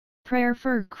Prayer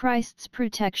for Christ's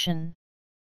protection.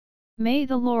 May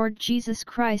the Lord Jesus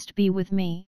Christ be with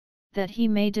me, that he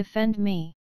may defend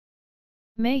me.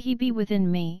 May he be within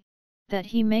me, that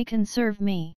he may conserve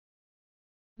me.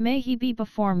 May he be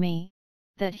before me,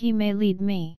 that he may lead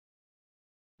me.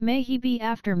 May he be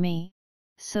after me,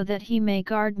 so that he may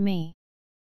guard me.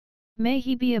 May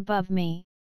he be above me,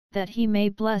 that he may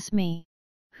bless me,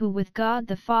 who with God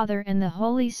the Father and the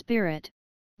Holy Spirit,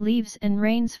 lives and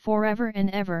reigns forever and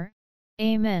ever.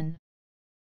 Amen.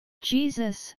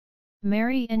 Jesus,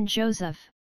 Mary and Joseph,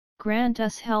 grant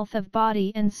us health of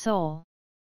body and soul.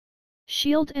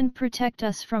 Shield and protect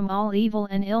us from all evil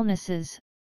and illnesses,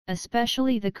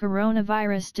 especially the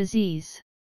coronavirus disease.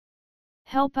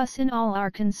 Help us in all our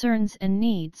concerns and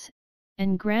needs,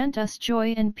 and grant us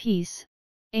joy and peace.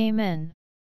 Amen.